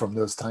remember you from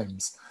those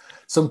times.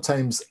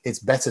 Sometimes it's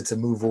better to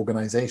move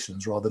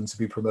organizations rather than to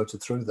be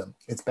promoted through them.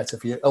 It's better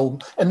for you. Oh,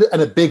 and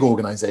a big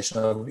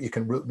organization, you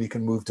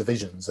can move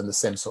divisions, and the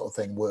same sort of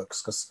thing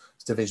works, because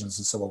divisions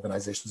in some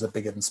organizations are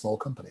bigger than small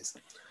companies.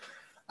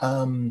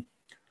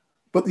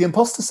 But the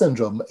imposter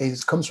syndrome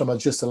comes from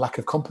just a lack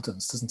of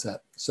competence, doesn't it?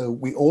 So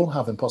we all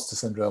have imposter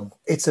syndrome.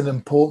 It's an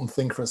important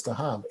thing for us to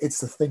have. It's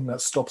the thing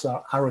that stops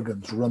our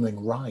arrogance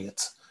running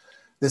riot.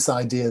 This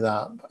idea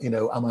that,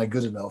 am I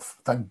good enough?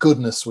 Thank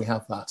goodness we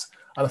have that.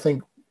 And I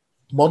think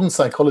modern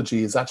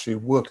psychology has actually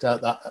worked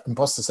out that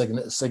imposter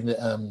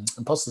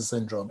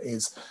syndrome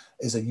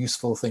is a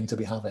useful thing to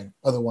be having.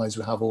 Otherwise,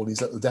 we have all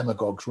these little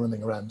demagogues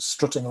running around,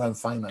 strutting around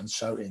finance,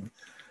 shouting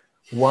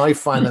why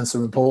finance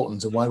are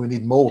important and why we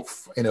need more,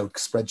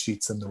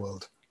 spreadsheets in the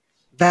world.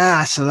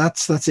 So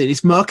that's it.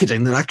 It's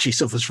marketing that actually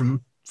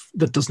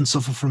doesn't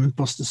suffer from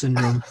imposter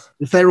syndrome.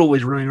 If they're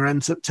always running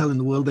around telling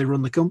the world they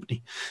run the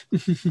company.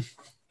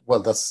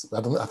 Well,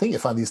 I think you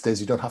find these days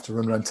you don't have to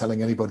run around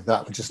telling anybody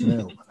that, but just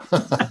know.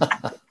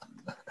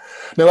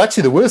 No,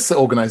 actually, the worst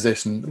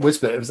organization,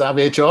 which bit, is have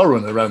HR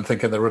running around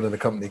thinking they're running the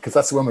company, because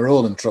that's when we're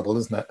all in trouble,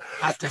 isn't it?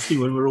 That's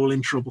definitely when we're all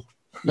in trouble.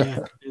 Yeah,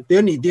 the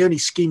only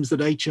schemes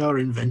that HR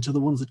invent are the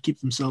ones that keep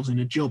themselves in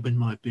a job, in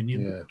my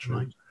opinion. Yeah,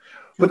 right.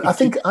 But I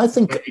think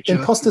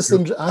imposter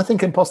syndrome. I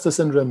think imposter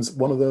syndrome is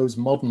one of those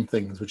modern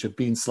things which have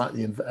been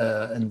slightly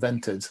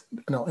invented.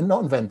 No,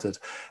 not invented.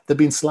 They've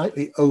been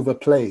slightly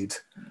overplayed,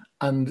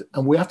 and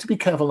we have to be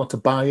careful not to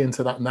buy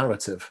into that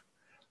narrative.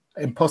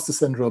 Imposter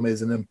syndrome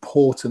is an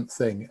important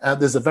thing.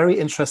 There's a very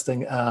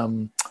interesting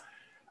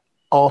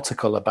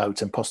article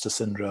about imposter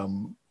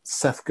syndrome.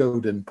 Seth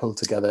Godin pulled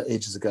together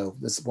ages ago.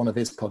 There's one of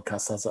his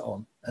podcasts has it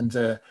on,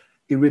 and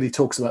he really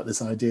talks about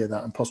this idea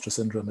that imposter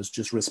syndrome is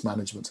just risk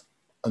management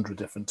under a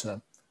different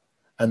term.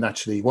 And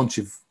actually, once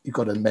you've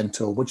got a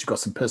mentor, once you've got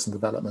some personal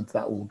development,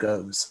 that all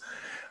goes.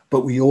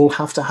 But we all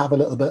have to have a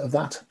little bit of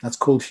that. That's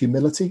called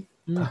humility.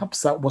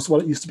 Perhaps that was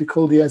what it used to be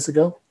called years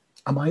ago.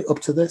 Am I up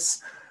to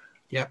this?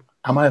 Yeah.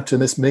 Am I up to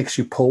this? Makes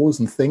you pause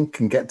and think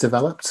and get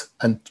developed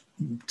and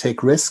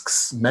take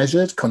risks,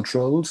 measured,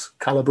 controlled,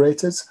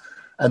 calibrated.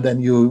 And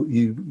then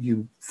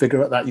you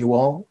figure out that you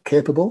are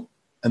capable,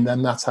 and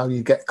then that's how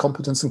you get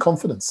competence and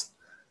confidence.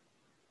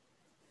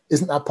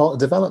 Isn't that part of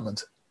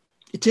development?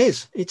 It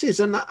is,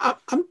 and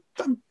I'm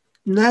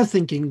now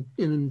thinking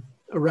in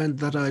around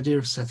that idea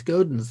of Seth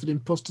Godin's, that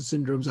imposter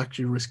syndrome is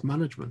actually risk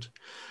management.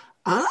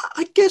 And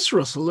I guess,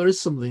 Russell, there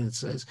is something that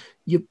says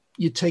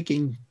you're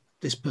taking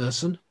this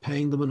person,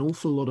 paying them an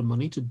awful lot of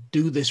money to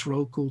do this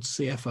role called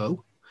CFO,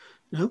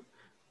 you know?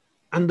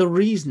 And the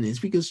reason is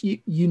because you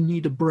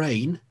need a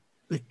brain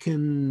that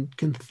can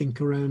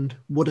think around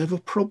whatever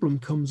problem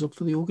comes up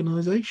for the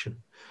organization.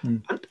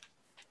 And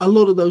a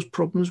lot of those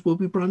problems will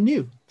be brand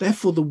new.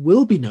 Therefore, there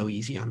will be no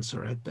easy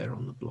answer out there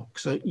on the block.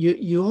 So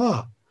you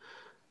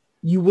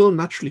will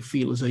naturally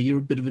feel as though you're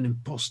a bit of an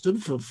imposter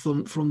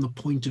from the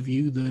point of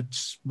view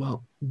that,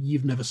 well,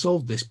 you've never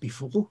solved this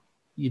before.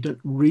 You don't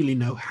really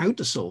know how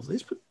to solve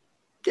this, but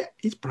yeah,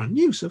 it's brand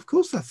new. So of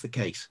course that's the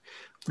case.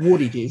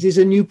 What it is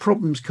a new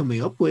problem's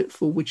coming up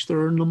for which there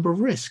are a number of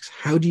risks.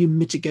 How do you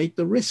mitigate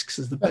the risks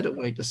is the better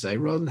way to say,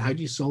 rather than how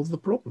do you solve the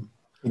problem?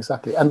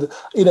 Exactly. And,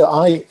 you know,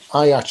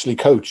 I actually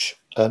coach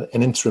an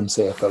interim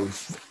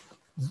CFO,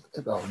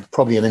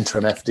 probably an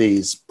interim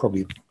FD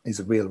is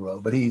a real role,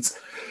 but he's,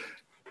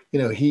 you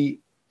know, he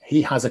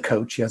has a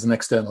coach. He has an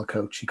external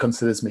coach. He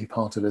considers me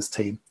part of his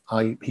team.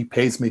 He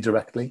pays me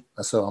directly.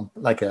 So I'm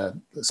like a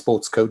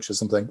sports coach or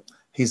something.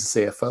 He's a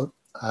CFO,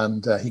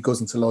 and he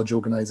goes into large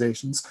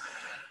organizations.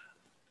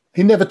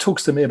 He never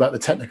talks to me about the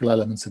technical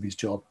elements of his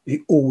job.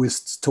 He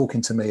always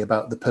talking to me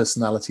about the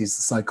personalities,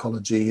 the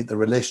psychology, the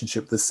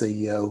relationship with the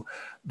CEO,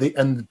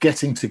 and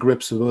getting to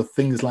grips with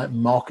things like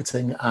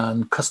marketing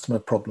and customer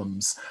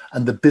problems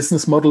and the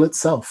business model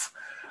itself.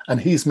 And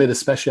he's made a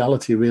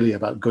speciality really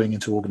about going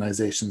into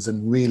organizations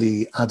and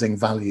really adding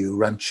value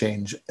around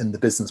change in the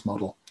business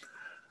model.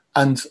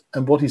 And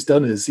what he's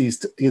done is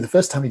the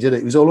first time he did it,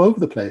 he was all over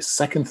the place.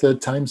 Second,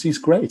 third times, he's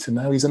great. And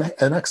now he's an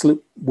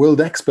absolute world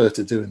expert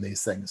at doing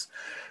these things.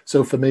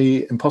 So for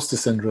me, imposter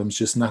syndrome is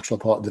just natural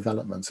part of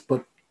development.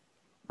 But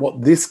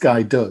what this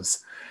guy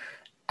does,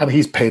 I mean,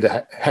 he's paid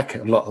a heck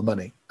of a lot of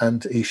money,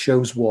 and he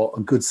shows what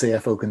a good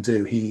CFO can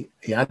do. He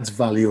adds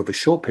value over a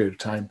short period of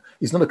time.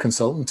 He's not a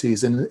consultant.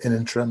 He's in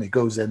interim. He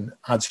goes in,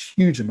 adds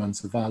huge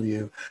amounts of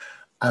value,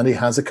 and he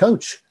has a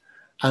coach.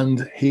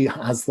 And he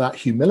has that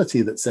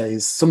humility that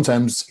says,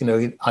 sometimes, you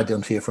know, I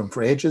don't hear from him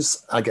for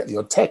ages. I get the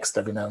odd text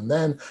every now and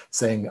then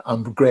saying,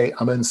 I'm great,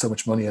 I'm earning so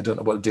much money, I don't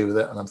know what to do with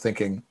it. And I'm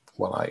thinking,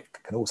 well, I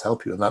can always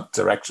help you in that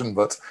direction,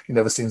 but he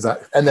never seems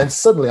that. And then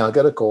suddenly I'll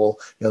get a call.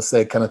 He'll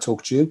say, can I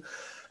talk to you?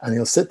 And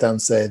he'll sit down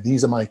and say,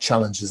 these are my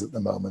challenges at the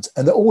moment.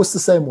 And they're always the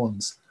same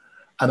ones.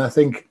 And I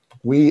think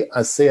we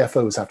as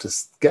CFOs have to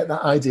get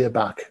that idea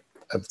back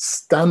of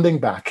standing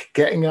back,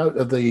 getting out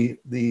of the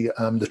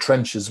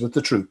trenches with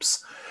the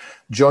troops,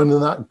 joining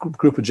that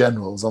group of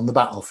generals on the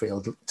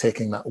battlefield,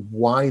 taking that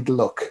wide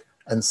look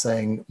and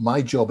saying,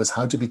 my job is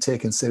how to be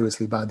taken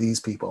seriously by these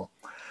people.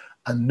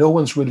 And no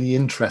one's really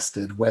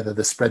interested whether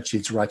the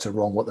spreadsheet's right or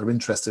wrong. What they're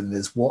interested in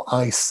is what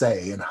I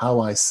say and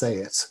how I say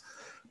it.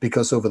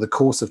 Because over the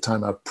course of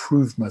time, I've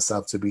proved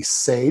myself to be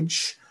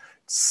sage,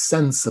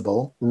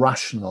 sensible,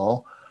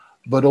 rational,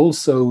 but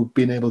also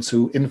being able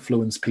to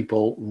influence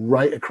people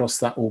right across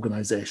that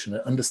organization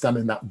and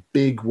understanding that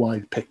big,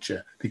 wide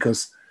picture.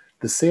 Because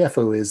the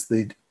CFO is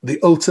the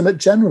ultimate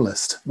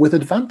generalist with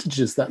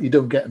advantages that you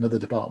don't get in other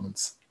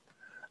departments.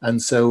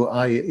 And so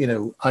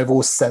I've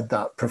always said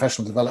that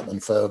professional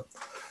development for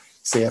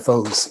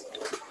CFOs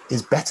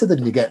is better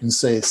than you get in,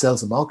 say,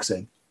 sales and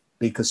marketing,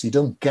 because you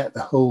don't get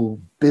the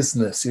whole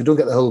business. You don't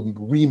get the whole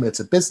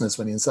remit of business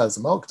when you're in sales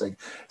and marketing,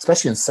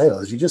 especially in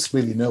sales. You just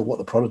really know what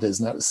the product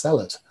is and how to sell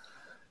it.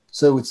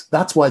 So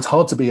that's why it's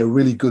hard to be a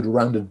really good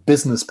rounded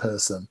business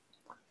person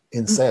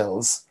in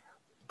sales.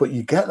 But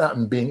you get that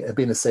in being a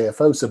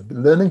CFO. So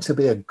learning to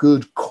be a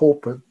good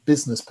corporate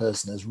business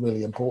person is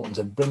really important,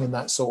 and bringing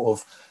that sort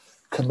of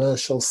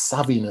commercial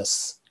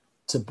savviness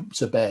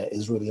to bear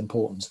is really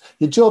important.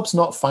 Your job's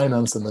not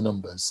finance and the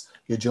numbers.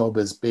 Your job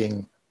is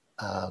being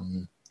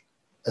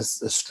a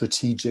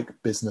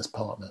strategic business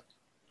partner.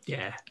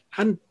 Yeah.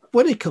 And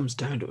when it comes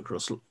down to it,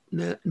 Russell,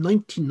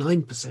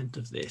 99%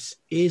 of this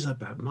is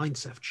about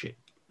mindset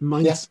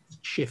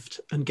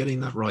shift and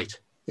getting that right.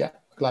 Yeah.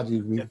 Glad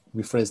you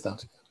rephrased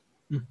that.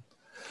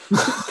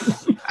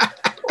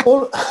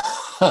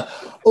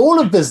 all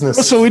of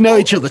business. So we know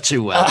each other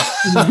too well.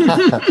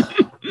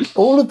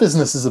 All of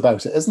business is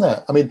about it, isn't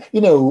it? I mean,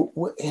 you know,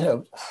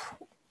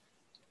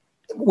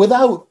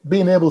 without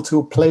being able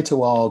to play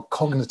to our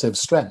cognitive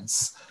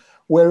strengths,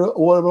 we're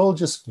all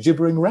just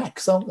gibbering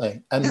wrecks, aren't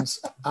they? And yeah.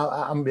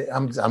 I'm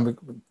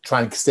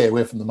trying to stay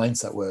away from the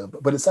mindset word,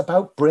 but it's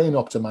about brain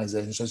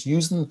optimization. Just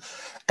using,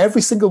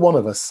 every single one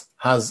of us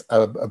has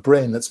a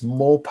brain that's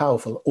more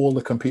powerful. All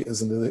the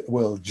computers in the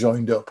world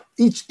joined up.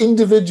 Each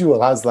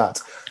individual has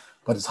that,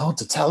 but it's hard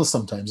to tell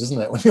sometimes,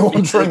 isn't it? When you're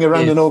wandering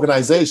around an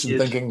organization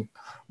thinking,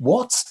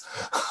 what?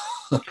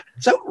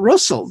 So,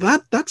 Russell,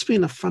 that's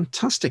been a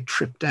fantastic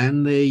trip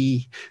down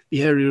the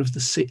area of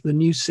the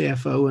new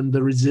CFO and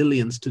the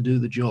resilience to do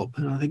the job.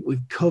 And I think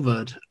we've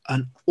covered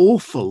an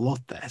awful lot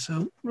there.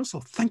 So,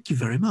 Russell, thank you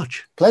very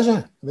much.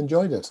 Pleasure. I've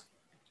enjoyed it.